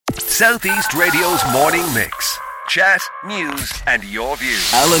Southeast Radio's morning mix. Chat, news and your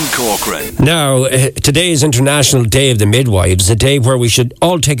views. Alan Corcoran. Now, today is International Day of the Midwives, a day where we should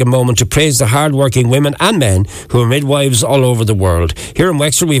all take a moment to praise the hard-working women and men who are midwives all over the world. Here in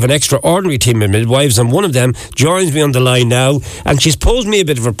Wexford, we have an extraordinary team of midwives, and one of them joins me on the line now, and she's posed me a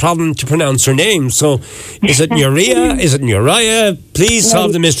bit of a problem to pronounce her name. So, is it Nuria? Is it Nuriah? Please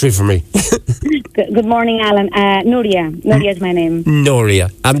solve the mystery for me. Good morning, Alan. Nuria. Nuria is my name.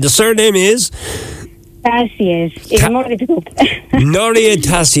 Nuria. And the surname is? Tassius. Even more difficult. Nuria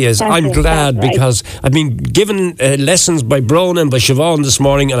Tassius. I'm glad right. because I've been given lessons by Brona and by Siobhan this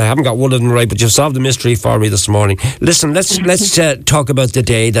morning, and I haven't got one of them right, but you've solved the mystery for me this morning. Listen, let's talk about the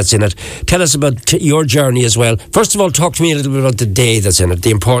day that's in it. Tell us about your journey as well. First of all, talk to me a little bit about the day that's in it,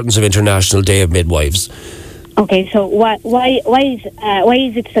 the importance of International Day of Midwives. Okay, so why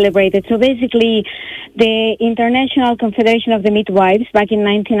is it celebrated? So basically, the International Confederation of the Midwives, back in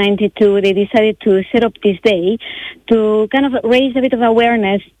 1992, they decided to set up this day to kind of raise a bit of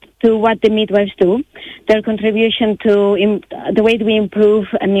awareness to what the midwives do, their contribution to the way we improve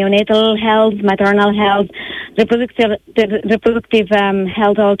neonatal health, maternal health, reproductive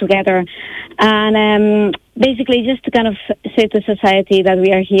health altogether. And basically just to kind of say to society that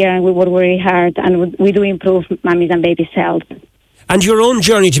we are here and we work very hard and we do improve mummies and babies' health. And your own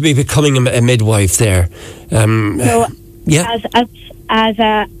journey to be becoming a midwife there. Yeah.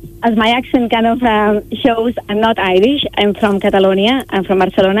 As my accent kind of shows, I'm not Irish. I'm from Catalonia. I'm from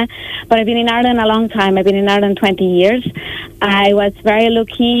Barcelona. But I've been in Ireland a long time. I've been in Ireland 20 years. I was very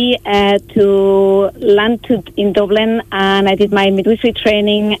lucky to land in Dublin, and I did my midwifery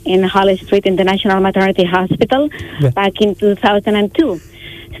training in Holly Street International Maternity Hospital back in 2002.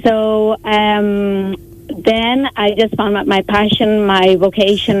 So then I just found my passion, my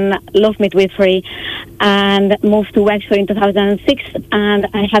vocation, love midwifery, and moved to Wexford in 2006. And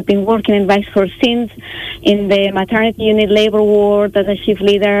I have been working in Wexford since, in the maternity unit labour ward as a shift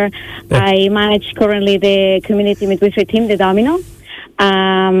leader. I manage currently the community midwifery team, the Domino,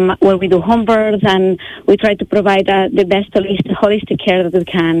 where we do home births and we try to provide the best holistic care that we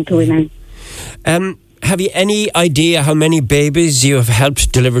can to women. Have you any idea how many babies you have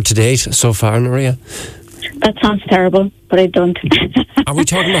helped deliver to date so far, Nuria? That sounds terrible, but I don't. Are we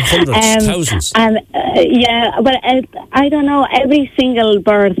talking about hundreds, thousands? Yeah, but I don't know. Every single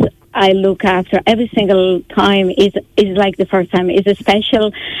birth I look after, every single time is like the first time. It's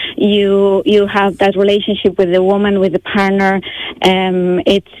special. You have that relationship with the woman, with the partner.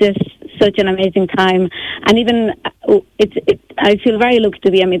 It's just such an amazing time, and even I feel very lucky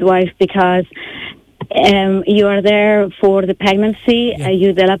to be a midwife because you are there for the pregnancy.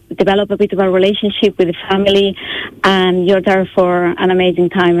 You develop a bit of a relationship with the family, and you're there for an amazing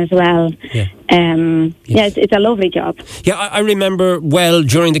time as well. It's a lovely job. Yeah, I remember well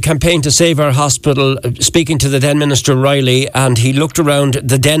during the campaign to save our hospital, speaking to the then Minister Riley, and he looked around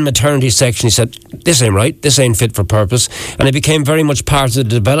the then maternity section. He said, "This ain't right. This ain't fit for purpose," and it became very much part of the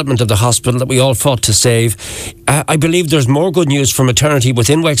development of the hospital that we all fought to save. I believe there's more good news for maternity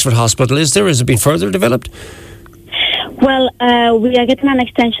within Wexford Hospital. Is there? Has it been further developed? Well, we are getting an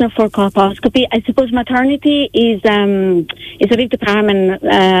extension for colposcopy. I suppose maternity is a big department.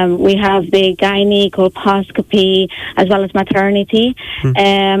 We have the gynae, colposcopy, as well as maternity.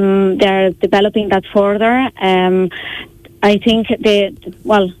 They're developing that further. I think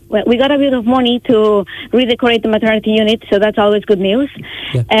we got a bit of money to redecorate the maternity unit, so that's always good news.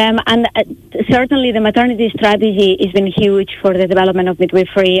 And certainly the maternity strategy has been huge for the development of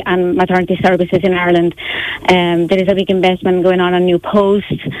midwifery and maternity services in Ireland. There is a big investment going on new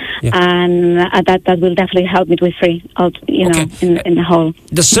posts, and that will definitely help midwifery, in the whole.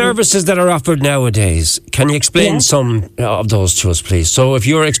 The services that are offered nowadays, can you explain some of those to us, please? So if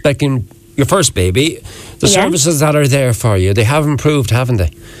you're expecting your first baby, the services that are there for you, they have improved, haven't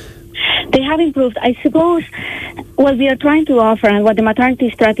they? They have improved. I suppose what we are trying to offer and what the maternity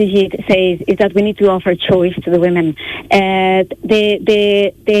strategy says is that we need to offer choice to the women.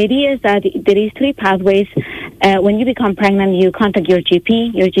 The idea is that there is 3 pathways. When you become pregnant, you contact your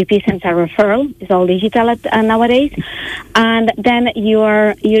GP. Your GP sends a referral. It's all digital nowadays. And then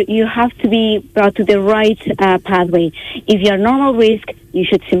you have to be brought to the right pathway. If you're normal risk, you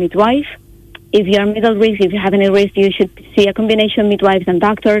should see midwife. If you're middle risk, if you have any risk, you should see a combination of midwives and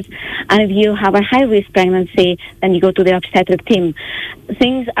doctors. And if you have a high-risk pregnancy, then you go to the obstetric team.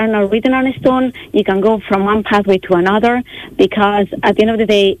 Things are not written on stone. You can go from one pathway to another because at the end of the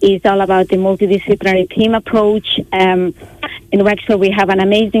day, it's all about the multidisciplinary team approach. in Wexford we have an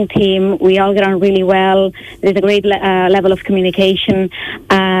amazing team. We all get on really well. There's a great level of communication,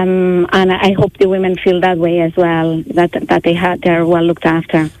 and I hope the women feel that way as well, that they're well looked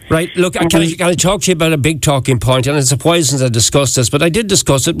after. Right, look, can I talk to you about a big talking point, and it's a while since I discussed this, but I did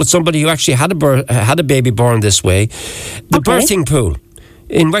discuss it with somebody who actually had a baby born this way. The birthing pool.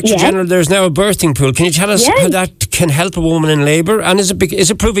 In Wexford General, there's now a birthing pool. Can you tell us how that can help a woman in labour, and is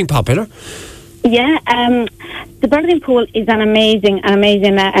it proving popular? Yeah, the birthing pool is an amazing asset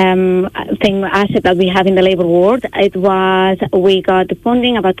that we have in the labour ward. We got the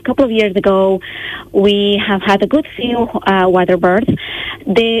funding about a couple of years ago. We have had a good few water births.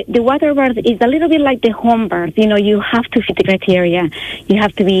 The water birth is a little bit like the home birth. You know, you have to fit the criteria. You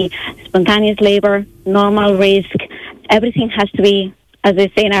have to be spontaneous labour, normal risk. Everything has to be, as they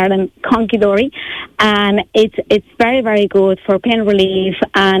say in Ireland, conky-dory, and it's very, very good for pain relief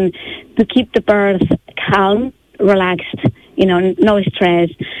and to keep the birth calm, relaxed, no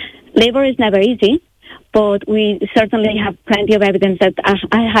stress. Labour is never easy, but we certainly have plenty of evidence that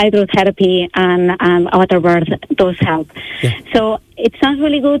hydrotherapy and water birth does help. Yeah. So it sounds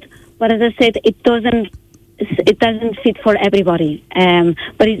really good, but as I said, it doesn't fit for everybody.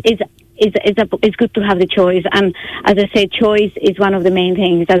 But it's good to have the choice, and as I say, choice is one of the main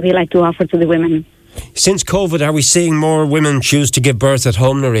things that we like to offer to the women. Since COVID, are we seeing more women choose to give birth at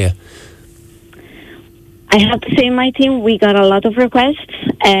home, Nuria? I have to say, in my team, we got a lot of requests.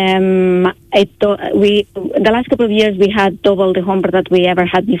 The last couple of years, we had double the home birth that we ever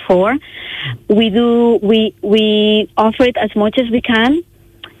had before. We offer it as much as we can.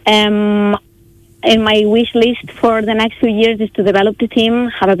 In my wish list for the next few years is to develop the team,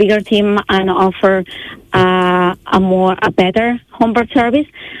 have a bigger team, and offer a better home birth service.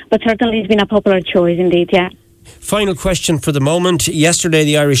 But certainly, it's been a popular choice indeed. Yeah. Final question for the moment. Yesterday,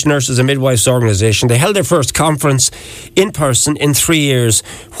 the Irish Nurses and Midwives Organisation, they held their first conference in person in 3 years.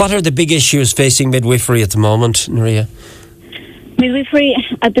 What are the big issues facing midwifery at the moment, Nuria? Midwifery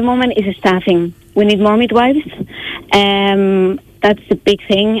at the moment is staffing. We need more midwives. That's the big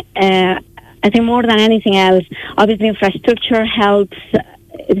thing. I think more than anything else, obviously infrastructure helps.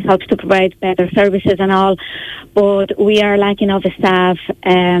 It helps to provide better services and all, but we are lacking of staff.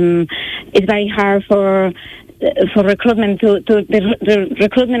 It's very hard for recruitment the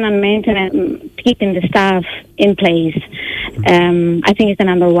recruitment and maintenance, keeping the staff in place. I think it's the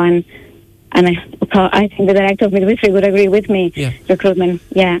number one, and I think the director of midwifery would agree with me. Yeah. Recruitment,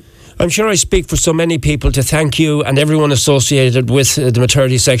 yeah. I'm sure I speak for so many people to thank you and everyone associated with the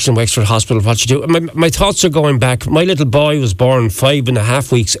maternity section of Wexford Hospital, what you do. My thoughts are going back. My little boy was born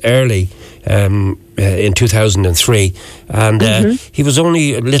 5.5 weeks early in 2003, and he was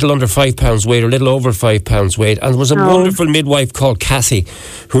only a little under 5 pounds weight, or a little over 5 pounds weight, and there was a wonderful midwife called Kathy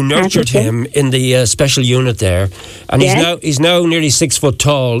who nurtured him in the special unit there, and he's now nearly 6 foot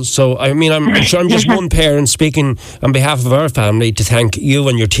tall. So I mean, I'm sure I'm just one parent speaking on behalf of our family to thank you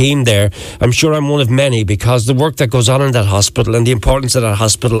and your team there. I'm sure I'm one of many, because the work that goes on in that hospital and the importance of that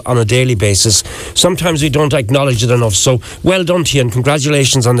hospital on a daily basis, sometimes we don't acknowledge it enough. So well done to you, and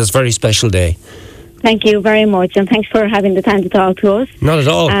congratulations on this very special day. Thank you very much, and thanks for having the time to talk to us. Not at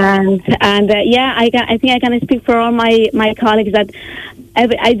all. And I think I can speak for all my colleagues that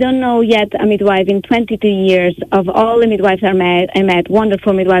I don't know yet a midwife in 22 years of all the midwives I met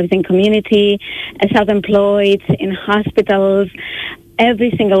wonderful midwives in community, self-employed, in hospitals. Every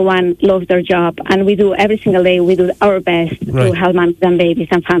single one loves their job, and we do every single day. We do our best to help moms and babies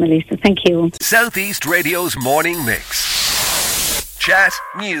and families. So thank you. Southeast Radio's morning mix. Chat,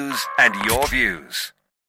 news, and your views.